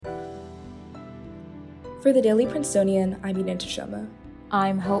For the Daily Princetonian, I'm Eden Tashoma.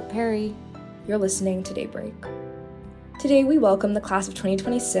 I'm Hope Perry. You're listening to Daybreak. Today we welcome the class of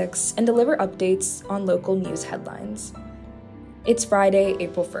 2026 and deliver updates on local news headlines. It's Friday,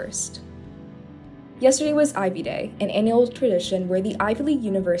 April 1st. Yesterday was Ivy Day, an annual tradition where the Ivy League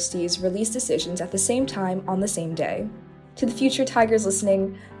universities release decisions at the same time on the same day. To the future Tigers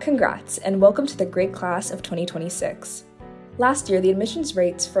listening, congrats and welcome to the great class of 2026. Last year, the admissions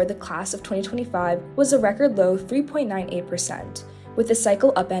rates for the class of 2025 was a record low 3.98%, with the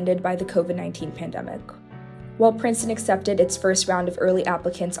cycle upended by the COVID-19 pandemic. While Princeton accepted its first round of early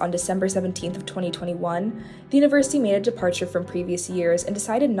applicants on December 17th of 2021, the university made a departure from previous years and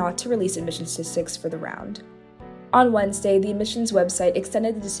decided not to release admission statistics for the round. On Wednesday, the admissions website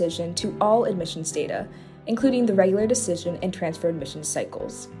extended the decision to all admissions data, including the regular decision and transfer admissions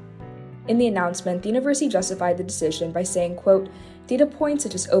cycles. In the announcement, the university justified the decision by saying, quote, "Data points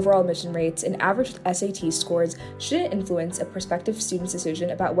such as overall admission rates and average SAT scores shouldn't influence a prospective student's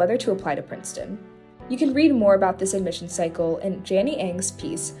decision about whether to apply to Princeton." You can read more about this admission cycle in Janny Ang's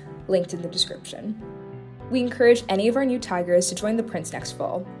piece, linked in the description. We encourage any of our new Tigers to join the Prince next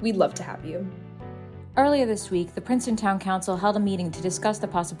fall. We'd love to have you. Earlier this week, the Princeton Town Council held a meeting to discuss the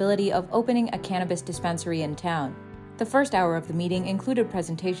possibility of opening a cannabis dispensary in town. The first hour of the meeting included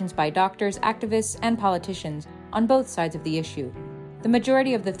presentations by doctors, activists, and politicians on both sides of the issue. The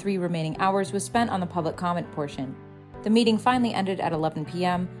majority of the 3 remaining hours was spent on the public comment portion. The meeting finally ended at 11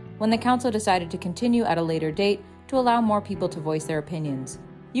 p.m., when the council decided to continue at a later date to allow more people to voice their opinions.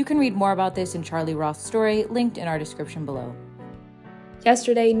 You can read more about this in Charlie Roth's story, linked in our description below.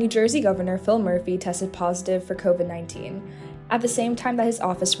 Yesterday, New Jersey Governor Phil Murphy tested positive for COVID-19. At the same time that his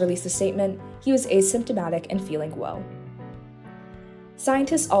office released a statement, he was asymptomatic and feeling well.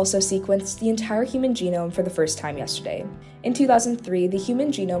 Scientists also sequenced the entire human genome for the first time yesterday. In 2003, the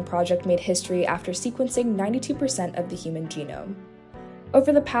Human Genome Project made history after sequencing 92% of the human genome.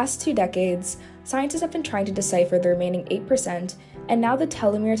 Over the past 2 decades, scientists have been trying to decipher the remaining 8%, and now the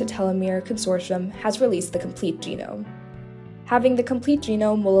Telomere to Telomere Consortium has released the complete genome. Having the complete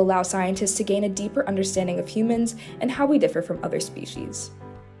genome will allow scientists to gain a deeper understanding of humans and how we differ from other species.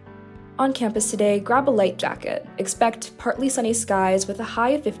 On campus today, grab a light jacket. Expect partly sunny skies with a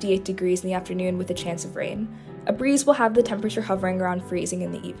high of 58 degrees in the afternoon with a chance of rain. A breeze will have the temperature hovering around freezing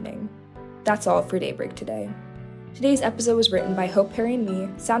in the evening. That's all for Daybreak today. Today's episode was written by Hope Perry and me,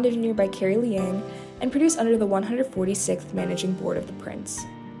 sound engineered by Carrie Liang, and produced under the 146th Managing Board of the Prince.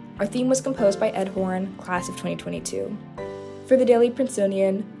 Our theme was composed by Ed Horn, class of 2022. For the Daily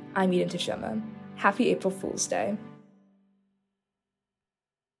Princetonian, I'm Eden Tashoma. Happy April Fool's Day.